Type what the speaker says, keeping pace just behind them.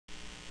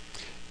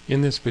In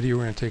this video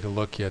we're going to take a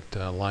look at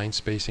line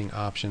spacing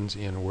options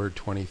in Word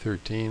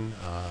 2013.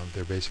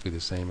 They're basically the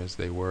same as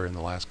they were in the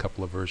last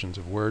couple of versions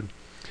of Word.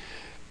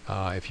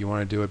 If you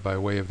want to do it by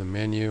way of the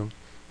menu,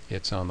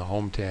 it's on the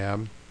Home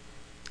tab,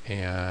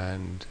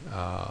 and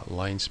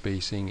line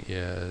spacing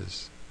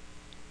is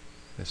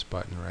this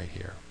button right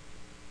here.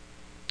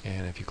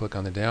 And if you click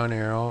on the down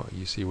arrow,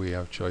 you see we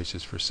have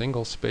choices for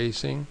single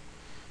spacing,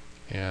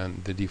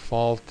 and the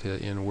default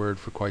in Word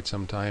for quite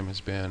some time has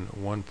been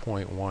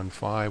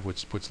 1.15,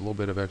 which puts a little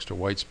bit of extra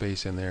white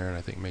space in there, and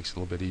I think makes it a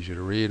little bit easier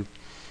to read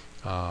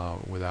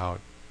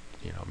without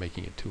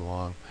making it too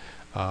long.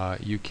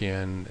 You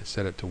can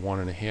set it to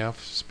 1.5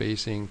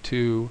 spacing,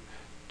 2,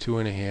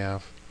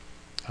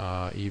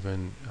 2.5,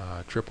 even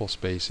triple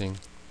spacing,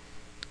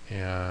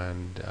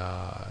 and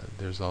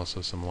there's also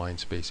some line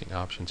spacing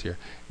options here.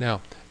 Now,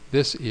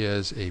 this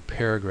is a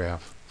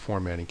paragraph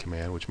formatting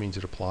command, which means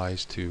it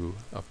applies to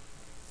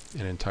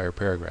an entire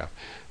paragraph.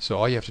 So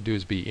all you have to do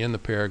is be in the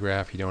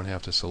paragraph. You don't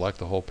have to select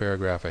the whole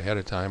paragraph ahead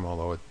of time,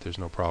 although there's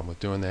no problem with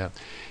doing that.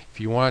 If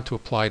you want it to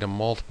apply to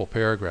multiple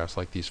paragraphs,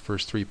 like these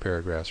first 3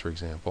 paragraphs, for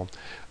example,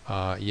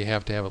 you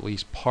have to have at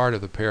least part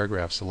of the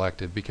paragraph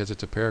selected. Because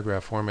it's a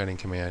paragraph formatting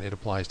command, it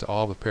applies to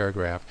all the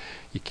paragraph.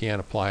 You can't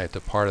apply it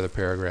to part of the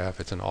paragraph.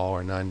 It's an all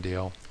or none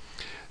deal.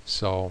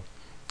 So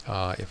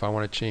if I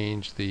want to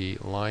change the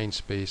line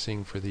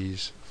spacing for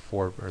these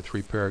 4 or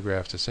 3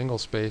 paragraphs to single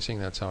spacing,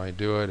 that's how I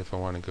do it. If I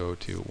want to go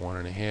to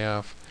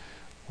 1.5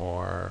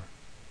 or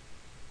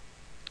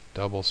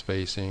double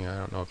spacing, I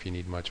don't know if you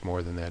need much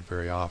more than that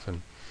very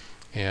often.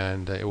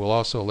 And it will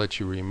also let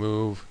you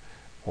remove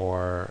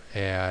or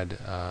add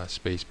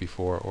space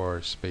before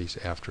or space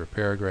after a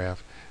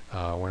paragraph.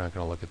 We're not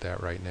going to look at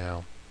that right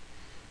now.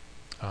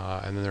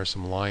 And then there's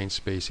some line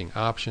spacing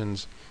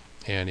options,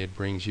 and it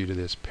brings you to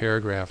this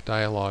paragraph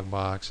dialog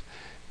box.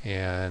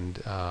 And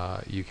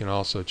you can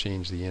also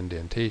change the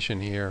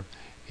indentation here,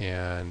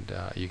 and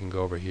you can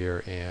go over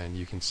here and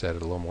you can set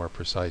it a little more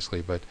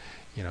precisely, but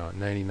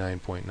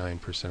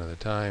 99.9% of the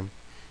time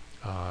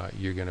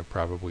you're going to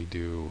probably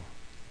do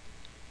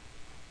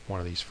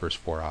one of these first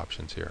 4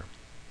 options here.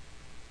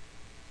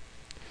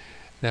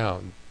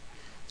 Now,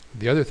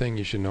 the other thing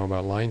you should know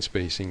about line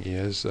spacing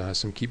is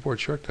some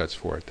keyboard shortcuts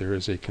for it. There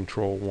is a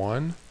Control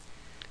 1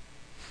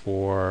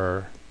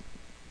 for,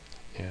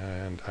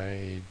 and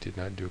I did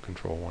not do a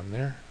Control 1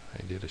 there.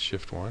 I did a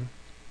Shift 1.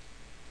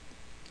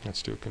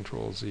 Let's do a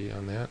Control Z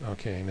on that.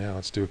 Okay, now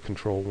let's do a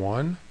Control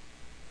 1,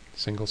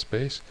 single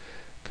space.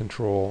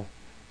 Control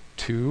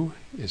 2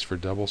 is for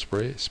double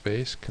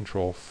space.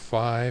 Control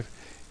 5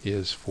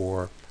 is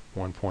for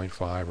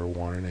 1.5 or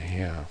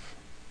 1.5.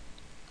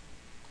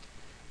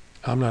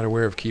 I'm not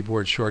aware of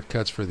keyboard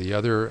shortcuts for the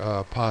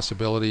other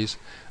possibilities,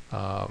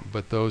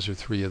 but those are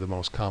 3 of the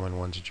most common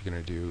ones that you're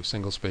going to do: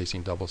 single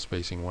spacing, double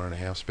spacing,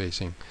 1.5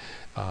 spacing.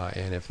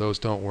 And if those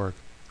don't work,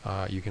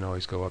 you can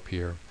always go up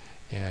here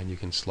and you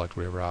can select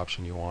whatever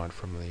option you want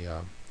from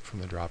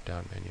the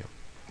drop-down menu.